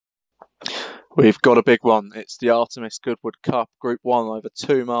We've got a big one. It's the Artemis Goodwood Cup, Group 1, over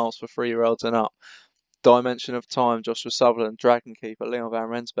 2 miles for 3-year-olds and up. Dimension of Time, Joshua Sutherland, Dragon Keeper, Leon van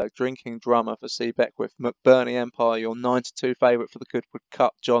Rensburg, Drinking Drummer for C. Beckwith, McBurney Empire, your 9-2 favourite for the Goodwood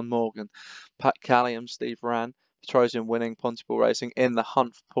Cup, John Morgan, Pat Calliam, Steve Rann, Petrosian Winning, Pontypool Racing, In the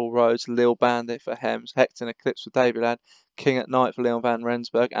Hunt for Paul Rhodes, Lil Bandit for Hems, Hector Eclipse for David Ladd, King at Night for Leon van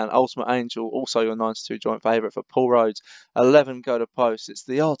Rensburg, and Ultimate Angel, also your 9-2 joint favourite for Paul Rhodes. 11 go to post. It's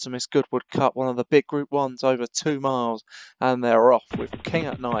the Artemis Goodwood Cup, one of the big Group 1s over 2 miles, and they're off with King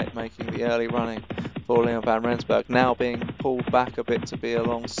at Night making the early running for Leon van Rensburg, now being pulled back a bit to be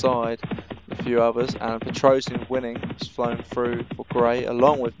alongside a few others, and Petrosian Winning has flown through for Gray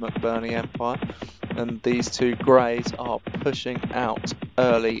along with McBurney Empire, and these two greys are pushing out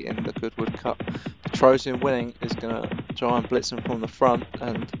early in the Goodwood Cup. Petrosian Winning is going to try and blitz him from the front,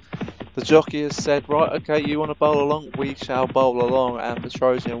 and the jockey has said, right, okay, you want to bowl along, we shall bowl along, and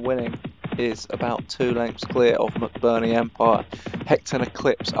Petrosian Winning is about 2 lengths clear of McBurney Empire. Hector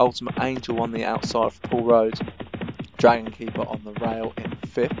Eclipse, Ultimate Angel on the outside for Paul Rhodes, Dragon Keeper on the rail in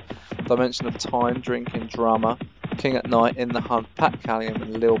 5th, Dimension of Time, Drinking Drummer, King at Night, In the Hunt, Pat Calliam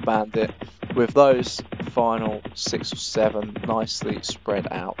and Lil Bandit, with those final 6 or 7 nicely spread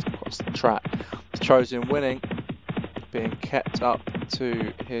out across the track. Petrosian Winning being kept up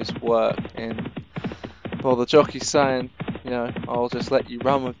to his work in, well, the jockey's saying, you know, I'll just let you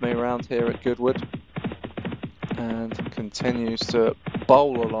run with me around here at Goodwood, and continues to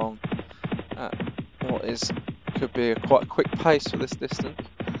bowl along at what could be quite a quick pace for this distance.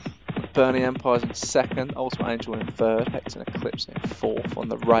 McBurney Empire's in 2nd, Ultimate Angel in 3rd, Hector Eclipse in 4th, on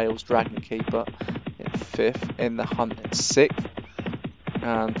the rails Dragon Keeper in 5th, In the Hunt in 6th,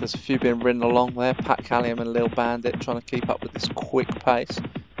 and there's a few being ridden along there, Pat Calliam and Lil Bandit trying to keep up with this quick pace.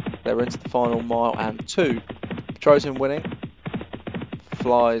 They're into the final mile and 2. Petrosian Winning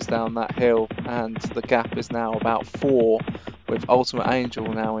flies down that hill, and the gap is now about 4, with Ultimate Angel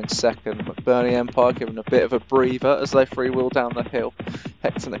now in 2nd. McBurney Empire giving a bit of a breather as they freewheel down the hill.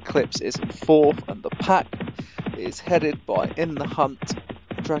 Hector Eclipse is in 4th, and the pack is headed by In the Hunt,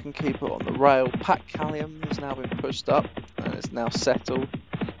 Dragon Keeper on the rail. Pat Calliam has now been pushed up and is now settled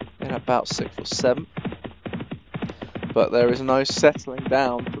in about 6th or 7th. But there is no settling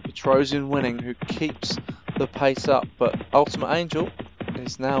down for Petrosian Winning, who keeps the pace up. But Ultimate Angel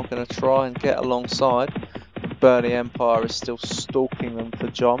is now going to try and get alongside. McBurney Empire is still stalking them for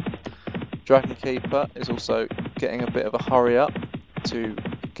John. Dragon Keeper is also getting a bit of a hurry up to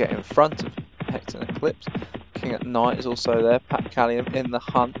get in front of Hector Eclipse. King at Night is also there. Pat Calliam In the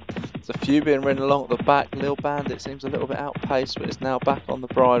Hunt. There's a few being ridden along at the back. Lil Bandit seems a little bit outpaced, but is now back on the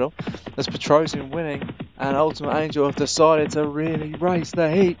bridle. There's Petrosian Winning, and Ultimate Angel have decided to really race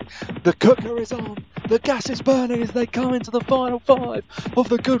the heat. The cooker is on. The gas is burning as they come into the final 5 of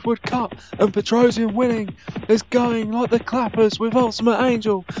the Goodwood Cup, and Petrosian Winning is going like the clappers with Ultimate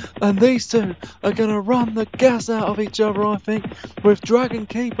Angel, and these two are going to run the gas out of each other, I think, with Dragon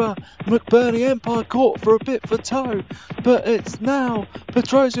Keeper, McBurney Empire caught for a bit for toe, but it's now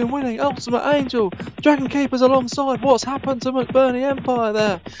Petrosian Winning, Ultimate Angel, Dragon Keeper's alongside. What's happened to McBurney Empire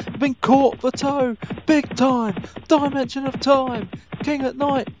there? Been caught for toe, big time, Dimension of Time, King at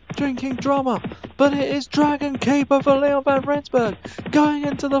Night, Drinking Drummer, but it is Dragon Keeper for Leon van Rensburg going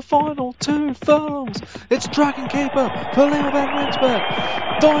into the final 2 furlongs. It's Dragon Keeper for Leon van Rensburg,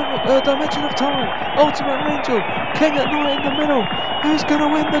 Dimension of Time, Ultimate Angel, King at Night in the middle. Who's going to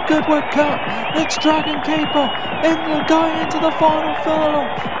win the Goodwood Cup? It's Dragon Keeper going into the final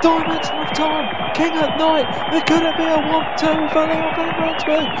furlong. Dimension of Time, King at Night. Could it be a 1-2 for Leon van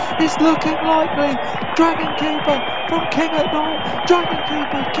Rensburg? It's looking likely. Dragon Keeper from King at Night. Dragon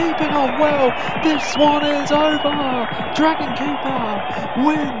Keeper keeping on well. This one is over. Dragon Keeper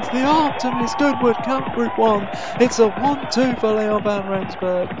wins the Artemis Goodwood Cup Group 1. It's a 1-2 for Leon van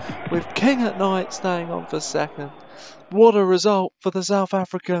Rensburg, with King at Night staying on for 2nd. What a result for the South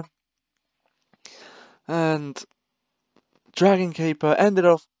African. And Dragon Keeper ended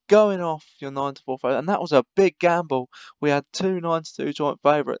off going off your 9-4 favourite, and that was a big gamble. We had 2 9-2 joint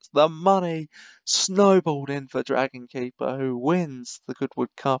favourites. The money snowballed in for Dragon Keeper, who wins the Goodwood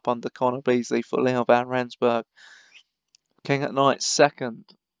Cup under Connor Beasley for Leon van Rensburg. King at Night 2nd,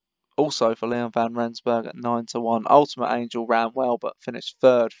 also for Leon van Rensburg at 9-1. Ultimate Angel ran well but finished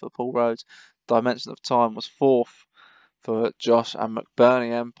 3rd for Paul Rhodes. Dimension of Time was 4th for Josh, and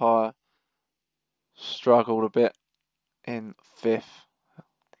McBurney Empire struggled a bit in 5th.